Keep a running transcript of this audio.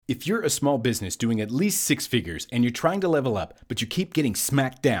If you're a small business doing at least six figures and you're trying to level up, but you keep getting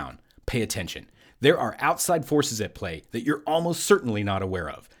smacked down, pay attention. There are outside forces at play that you're almost certainly not aware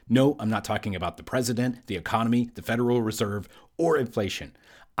of. No, I'm not talking about the president, the economy, the Federal Reserve, or inflation.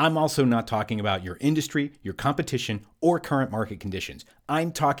 I'm also not talking about your industry, your competition, or current market conditions.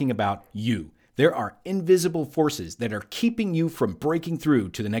 I'm talking about you. There are invisible forces that are keeping you from breaking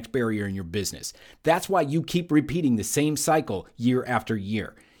through to the next barrier in your business. That's why you keep repeating the same cycle year after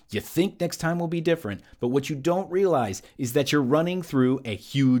year. You think next time will be different, but what you don't realize is that you're running through a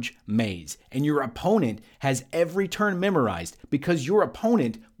huge maze, and your opponent has every turn memorized because your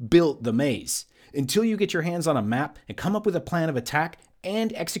opponent built the maze. Until you get your hands on a map and come up with a plan of attack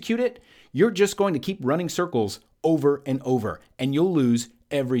and execute it, you're just going to keep running circles over and over, and you'll lose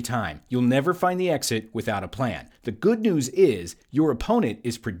every time. You'll never find the exit without a plan. The good news is your opponent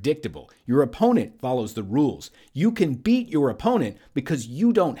is predictable. Your opponent follows the rules. You can beat your opponent because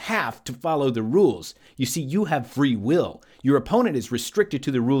you don't have to follow the rules. You see, you have free will. Your opponent is restricted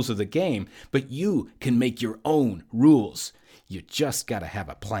to the rules of the game, but you can make your own rules. You just got to have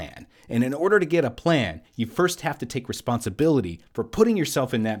a plan. And in order to get a plan, you first have to take responsibility for putting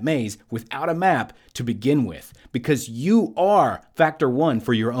yourself in that maze without a map to begin with, because you are factor one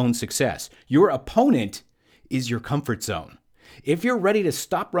for your own success. Your opponent is your comfort zone. If you're ready to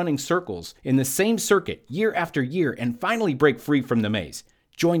stop running circles in the same circuit year after year and finally break free from the maze,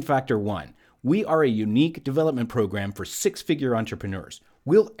 join Factor One. We are a unique development program for six-figure entrepreneurs.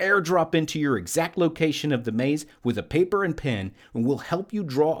 We'll airdrop into your exact location of the maze with a paper and pen, and we'll help you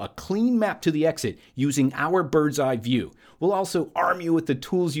draw a clean map to the exit using our bird's eye view. We'll also arm you with the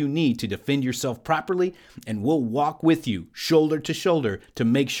tools you need to defend yourself properly, and we'll walk with you shoulder to shoulder to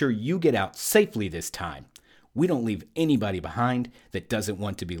make sure you get out safely this time. We don't leave anybody behind that doesn't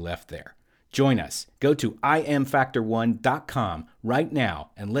want to be left there. Join us. Go to IamFactor1.com right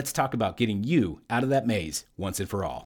now, and let's talk about getting you out of that maze once and for all.